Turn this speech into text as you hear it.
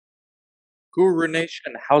Guru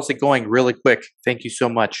Nation, how's it going? Really quick, thank you so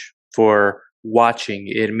much for watching.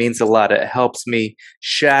 It means a lot. It helps me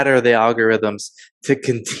shatter the algorithms. To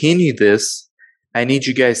continue this, I need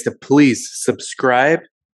you guys to please subscribe,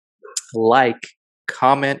 like,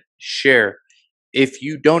 comment, share. If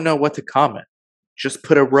you don't know what to comment, just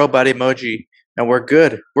put a robot emoji and we're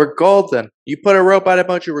good. We're golden. You put a robot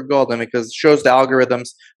emoji, we're golden because it shows the algorithms.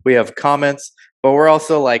 We have comments, but we're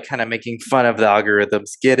also like kind of making fun of the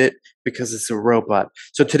algorithms. Get it? Because it's a robot.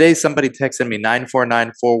 So today somebody texted me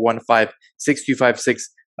 949-415-6256.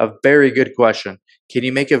 A very good question. Can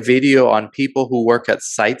you make a video on people who work at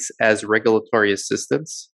sites as regulatory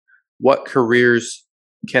assistants? What careers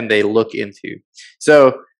can they look into?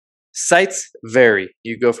 So sites vary.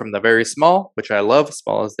 You go from the very small, which I love,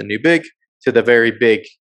 small is the new big, to the very big,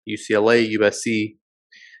 UCLA, USC,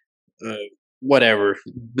 whatever,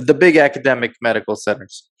 the big academic medical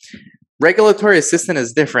centers. Regulatory assistant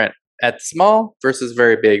is different at small versus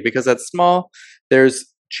very big because at small, there's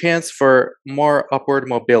chance for more upward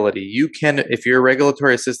mobility. You can, if you're a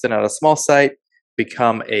regulatory assistant at a small site,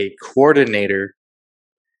 become a coordinator.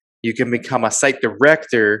 You can become a site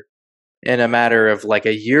director in a matter of like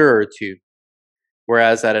a year or two.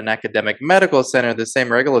 Whereas at an academic medical center, the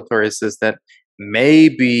same regulatory assistant,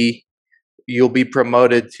 maybe you'll be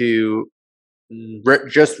promoted to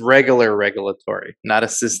just regular regulatory, not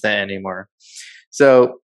assistant anymore.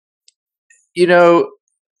 So,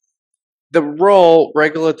 the role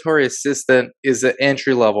regulatory assistant is an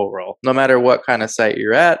entry level role. No matter what kind of site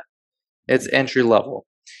you're at, it's entry level.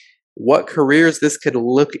 What careers this could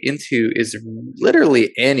look into is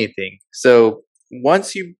literally anything. So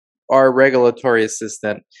once you are a regulatory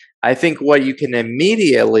assistant, I think what you can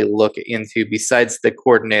immediately look into, besides the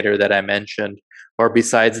coordinator that I mentioned, or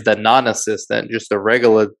besides the non-assistant, just a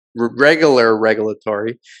regular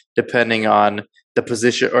regulatory, depending on the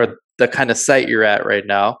position or the kind of site you're at right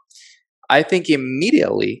now, I think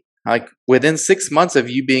immediately, like within 6 months of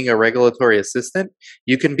you being a regulatory assistant,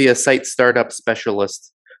 you can be a site startup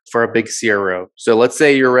specialist for a big CRO. So let's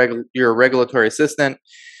say you're a regulatory assistant.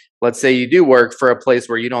 Let's say you do work for a place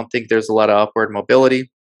where you don't think there's a lot of upward mobility.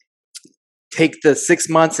 Take the 6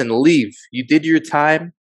 months and leave. You did your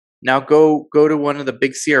time. Now go to one of the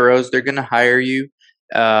big CROs. They're going to hire you.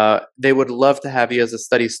 They would love to have you as a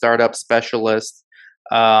study startup specialist.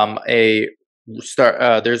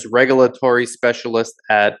 There's regulatory specialists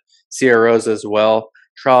at CROs as well.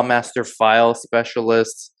 Trial master file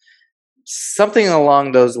specialists. Something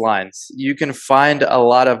along those lines. You can find a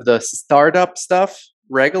lot of the startup stuff.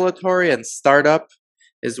 Regulatory and startup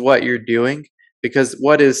is what you're doing, because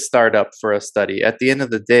what is startup for a study? At the end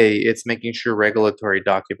of the day, it's making sure regulatory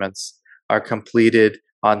documents are completed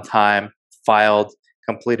on time, filed,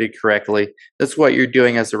 completed correctly. That's what you're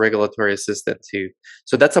doing as a regulatory assistant too.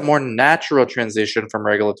 So that's a more natural transition from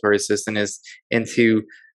regulatory assistant is into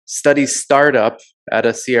study startup at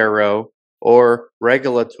a CRO or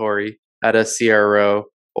regulatory at a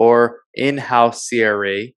CRO or in-house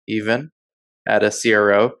CRA even at a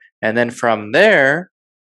CRO. And then from there,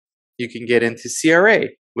 you can get into CRA,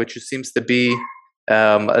 which seems to be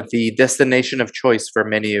the destination of choice for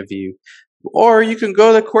many of you. Or you can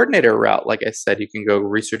go the coordinator route. Like I said, you can go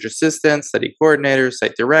research assistant, study coordinator,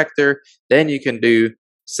 site director. Then you can do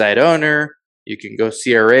site owner. You can go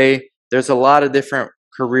CRA. There's a lot of different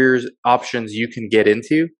careers options you can get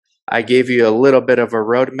into. I gave you a little bit of a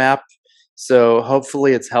roadmap, so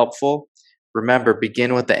hopefully it's helpful. Remember,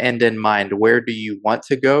 begin with the end in mind. Where do you want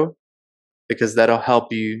to go? Because that'll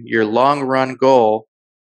help you. Your long run goal,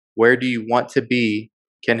 where do you want to be,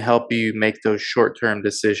 can help you make those short-term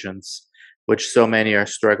decisions, which so many are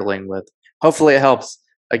struggling with. Hopefully it helps.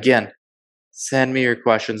 Again, send me your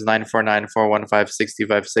questions,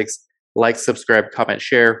 949-415-6256. Like, subscribe, comment,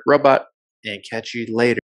 share, robot, and catch you later.